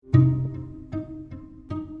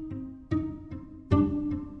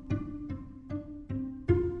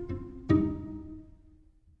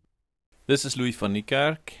This is Louis van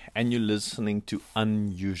Niekerk, and you're listening to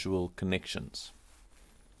Unusual Connections.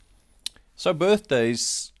 So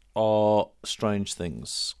birthdays are strange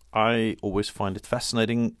things. I always find it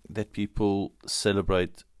fascinating that people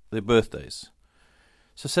celebrate their birthdays.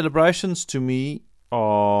 So celebrations to me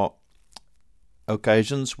are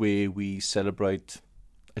occasions where we celebrate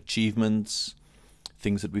achievements,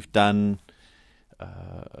 things that we've done,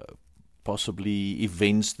 possibly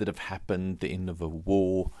events that have happened, the end of a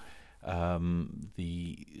war,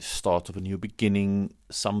 the start of a new beginning,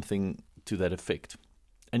 something to that effect.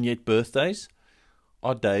 And yet birthdays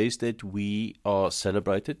are days that we are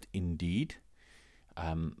celebrated indeed,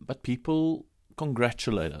 but people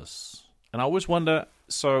congratulate us. And I always wonder,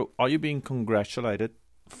 so are you being congratulated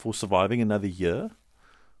for surviving another year?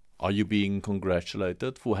 Are you being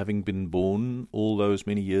congratulated for having been born all those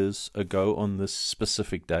many years ago on this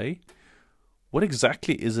specific day? What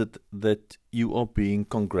exactly is it that you are being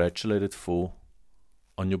congratulated for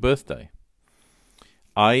on your birthday?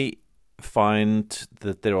 I find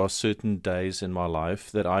that there are certain days in my life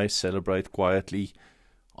that I celebrate quietly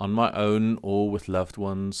on my own or with loved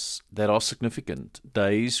ones that are significant.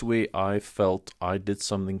 Days where I felt I did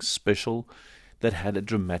something special that had a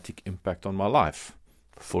dramatic impact on my life.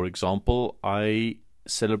 For example, I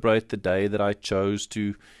celebrate the day that I chose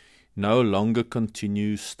to no longer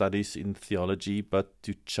continue studies in theology, but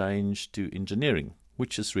to change to engineering,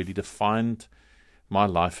 which has really defined my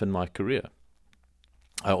life and my career.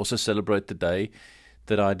 I also celebrate the day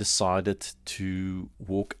that I decided to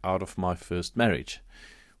walk out of my first marriage,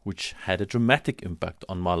 which had a dramatic impact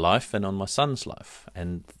on my life and on my son's life,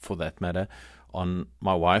 and for that matter, on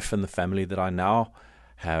my wife and the family that I now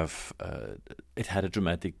have. It had a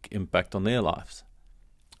dramatic impact on their lives.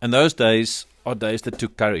 And those days are days that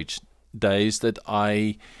took courage, days that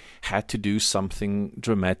I had to do something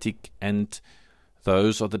dramatic, and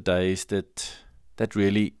those are the days that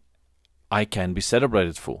really I can be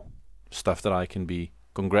celebrated for, stuff that I can be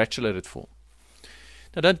congratulated for.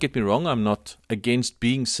 Now, don't get me wrong, I'm not against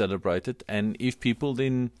being celebrated, and if people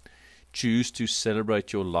then choose to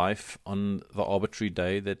celebrate your life on the arbitrary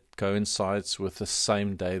day that coincides with the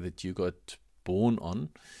same day that you got born on,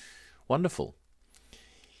 wonderful.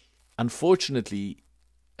 Unfortunately,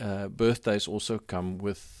 birthdays also come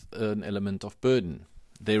with an element of burden.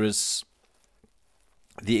 There is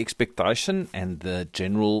the expectation and the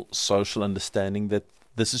general social understanding that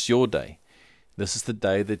this is your day. This is the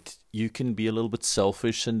day that you can be a little bit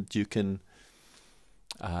selfish and you can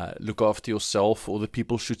look after yourself, or the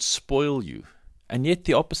people should spoil you. And yet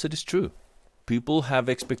the opposite is true. People have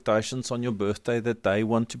expectations on your birthday that they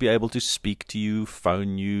want to be able to speak to you,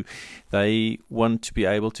 phone you. They want to be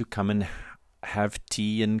able to come and have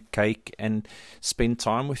tea and cake and spend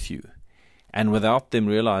time with you. And without them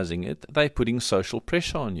realizing it, they're putting social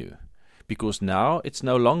pressure on you. Because now it's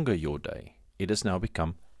no longer your day. It has now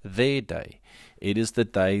become their day. It is the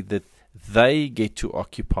day that they get to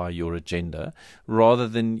occupy your agenda, rather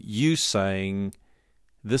than you saying,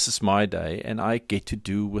 this is my day and I get to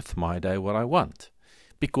do with my day what I want.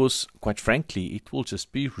 Because, quite frankly, it will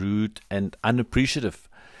just be rude and unappreciative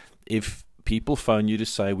if people phone you to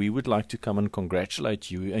say, we would like to come and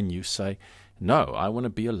congratulate you, and you say, no, I want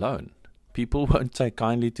to be alone. People won't take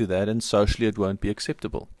kindly to that, and socially it won't be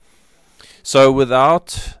acceptable. So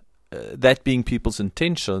without that being people's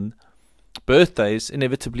intention, birthdays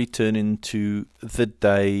inevitably turn into the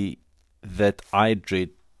day that I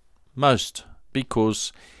dread most,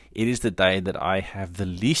 because it is the day that I have the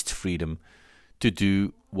least freedom to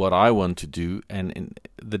do what I want to do, and in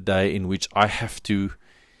the day in which I have to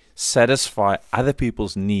satisfy other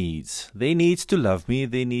people's needs. Their needs to love me,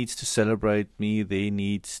 their needs to celebrate me, their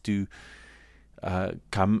needs to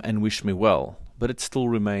come and wish me well, but it still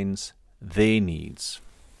remains their needs.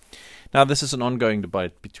 Now, this is an ongoing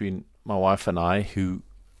debate between my wife and I, who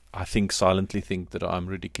I think silently think that I'm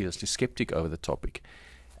ridiculously skeptic over the topic.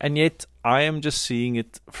 And yet I am just seeing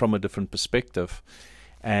it from a different perspective,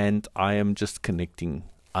 and I am just connecting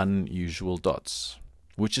unusual dots,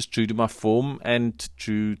 which is true to my form and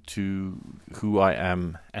true to who I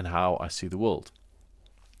am and how I see the world.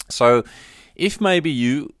 So if maybe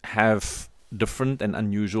you have different and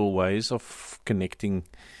unusual ways of connecting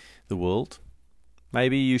the world,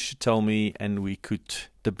 maybe you should tell me and we could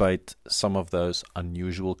debate some of those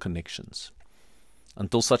unusual connections.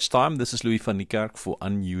 Until such time, this is Louis van Niekerk for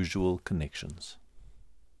Unusual Connections.